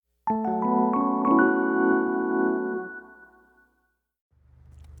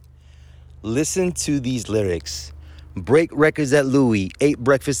Listen to these lyrics. Break records at Louis, ate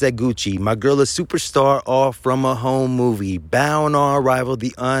breakfast at Gucci. My girl a superstar, all from a home movie. Bound on arrival,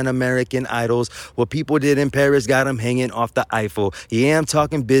 the un-American idols. What people did in Paris got them hanging off the Eiffel. Yeah, I'm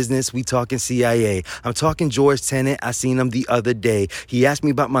talking business, we talking CIA. I'm talking George Tenet, I seen him the other day. He asked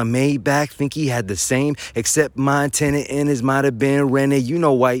me about my Maybach, think he had the same, except mine Tenet and his might have been rented. You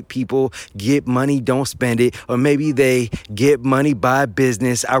know white people get money, don't spend it. Or maybe they get money by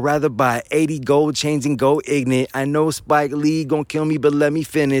business. I'd rather buy 80 gold chains and go ignorant. I know Spike Lee gon' kill me, but let me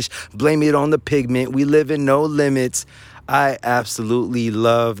finish. Blame it on the pigment. We live in no limits. I absolutely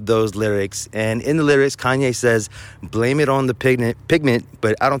love those lyrics. And in the lyrics, Kanye says, blame it on the pigment,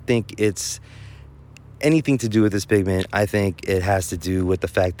 but I don't think it's anything to do with this pigment. I think it has to do with the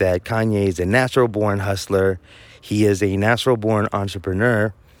fact that Kanye is a natural-born hustler. He is a natural-born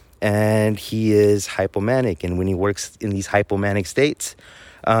entrepreneur, and he is hypomanic. And when he works in these hypomanic states,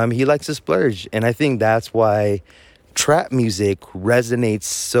 he likes to splurge. And I think that's why trap music resonates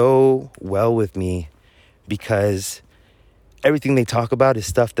so well with me, because everything they talk about is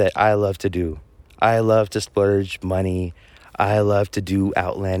stuff that I love to do. I love to splurge money. I love to do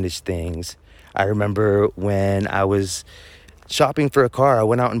outlandish things. I remember when I was shopping for a car, I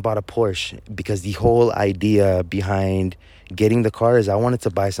went out and bought a Porsche, because the whole idea behind getting the car is I wanted to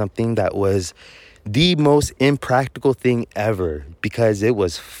buy something that was the most impractical thing ever, because it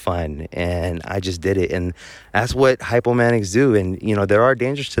was fun and I just did it. And that's what hypomanics do. And, you know, there are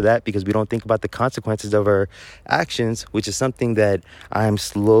dangers to that, because we don't think about the consequences of our actions, which is something that I'm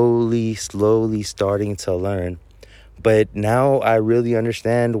slowly starting to learn. But now I really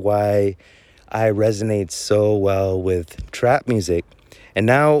understand why I resonate so well with trap music. And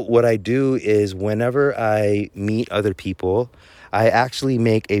now what I do is whenever I meet other people, I actually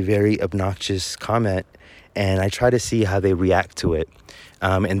make a very obnoxious comment and I try to see how they react to it.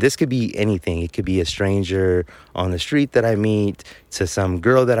 And this could be anything. It could be a stranger on the street that I meet, to some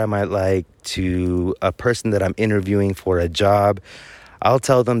girl that I might like, to a person that I'm interviewing for a job. I'll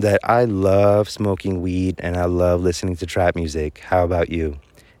tell them that I love smoking weed and I love listening to trap music. How about you?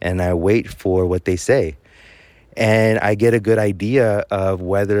 And I wait for what they say. And I get a good idea of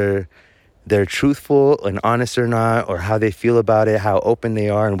whether they're truthful and honest or not, or how they feel about it, how open they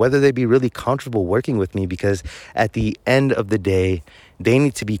are, and whether they'd be really comfortable working with me, because at the end of the day, they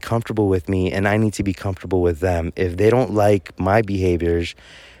need to be comfortable with me and I need to be comfortable with them. If they don't like my behaviors,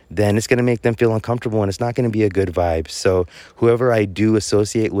 then it's going to make them feel uncomfortable and it's not going to be a good vibe. So whoever I do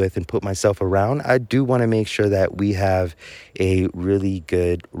associate with and put myself around, I do want to make sure that we have a really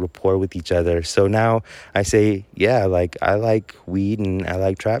good rapport with each other. So now I say, yeah, like I like weed and I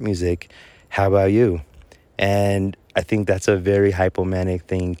like trap music. How about you? And I think that's a very hypomanic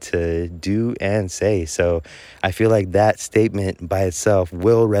thing to do and say. So I feel like that statement by itself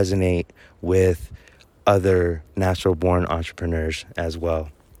will resonate with other natural-born entrepreneurs as well.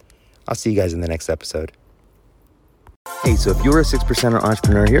 I'll see you guys in the next episode. Hey, so if you're a 6%er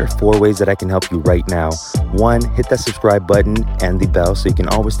entrepreneur, here are 4 ways that I can help you right now. 1, hit that subscribe button and the bell so you can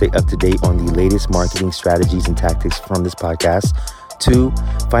always stay up to date on the latest marketing strategies and tactics from this podcast. 2,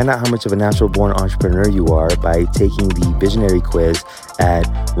 find out how much of a natural-born entrepreneur you are by taking the visionary quiz at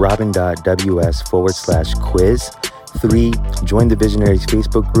robin.ws/quiz. 3, join the Visionaries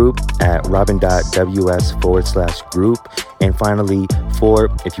Facebook group at robin.ws/group. And finally, 4,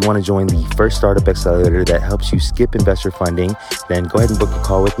 if you want to join the first startup accelerator that helps you skip investor funding, then go ahead and book a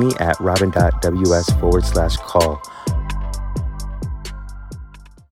call with me at robin.ws/call.